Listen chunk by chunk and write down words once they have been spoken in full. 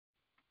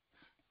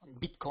on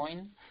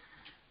Bitcoin,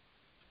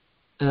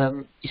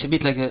 it's a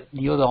bit like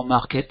the other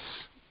markets.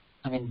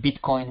 I mean,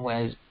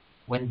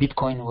 when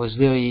Bitcoin was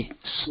very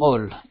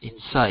small in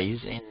size,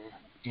 in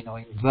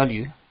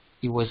value,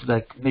 it was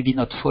like maybe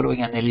not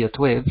following an Elliott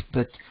wave,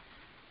 but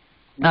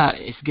now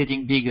it's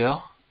getting bigger,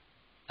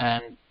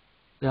 and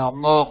there are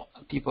more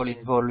people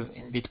involved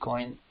in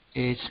Bitcoin.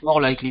 It's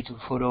more likely to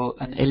follow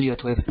an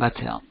Elliott wave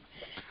pattern.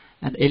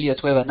 And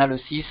Elliott wave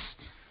analysis,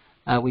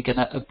 we can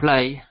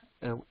apply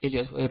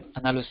Elliott wave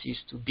analysis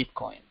to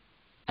Bitcoin.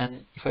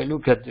 And if I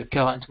look at the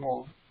current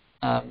move,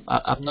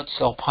 I'm not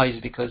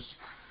surprised, because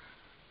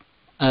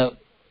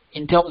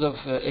in terms of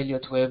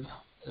Elliott wave,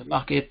 the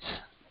market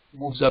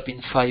moves up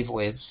in 5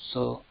 waves.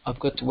 So I've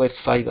got wave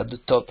 5 at the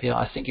top here.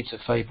 I think it's a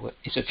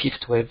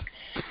 5th wave.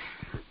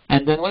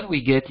 And then what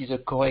we get is a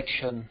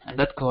correction, and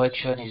that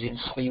correction is in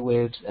 3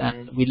 waves,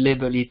 and we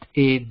label it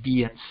A,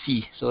 B, and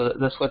C. So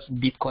that's what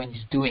Bitcoin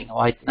is doing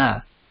right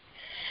now.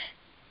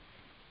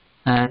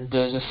 And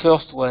the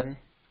first one,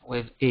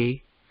 wave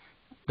A,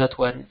 that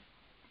one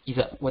is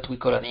what we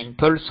call an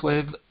impulse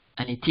wave,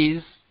 and it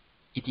is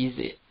if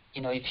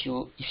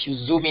you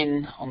zoom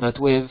in on that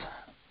wave,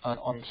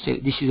 on say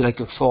this is like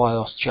a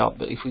 4-hour chart,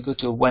 but if we go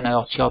to a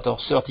 1-hour chart or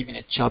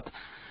 30-minute chart,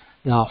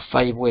 there are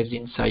 5 waves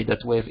inside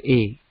that wave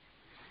A.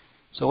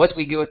 So what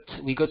we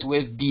got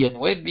wave B, and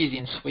wave B is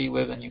in 3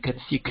 waves, and you can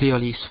see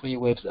clearly 3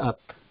 waves up.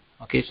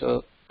 Okay,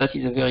 so that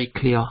is a very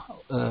clear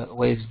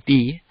wave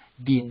B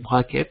in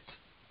bracket.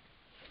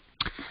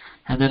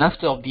 And then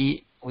after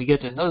B, we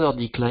get another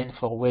decline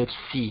for wave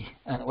C,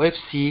 and wave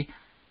C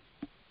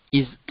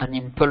is an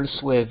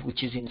impulse wave,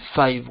 which is in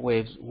 5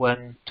 waves,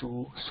 1,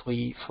 2,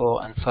 3,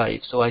 4, and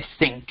 5. So I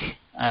think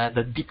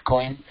that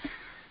Bitcoin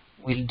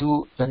will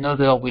do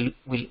another, will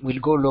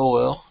go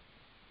lower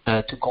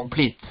to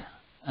complete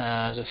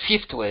the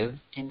 5th wave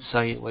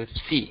inside wave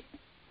C.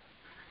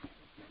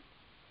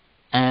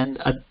 And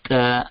at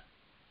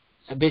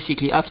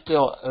basically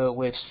after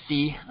wave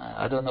C,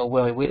 I don't know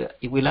where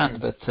it will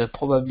end, but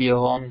probably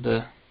around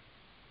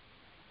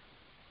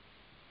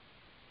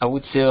I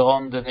would say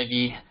around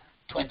maybe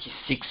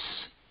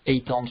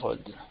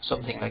 26,800,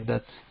 something like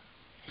that.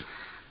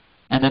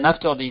 And then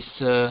after this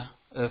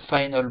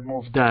final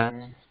move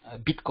down,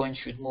 Bitcoin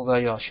should move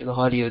higher, should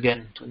rally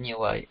again to new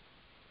high.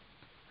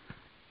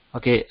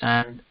 Okay,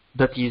 and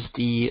that is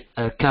the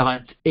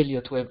current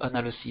Elliott wave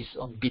analysis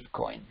on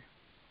Bitcoin.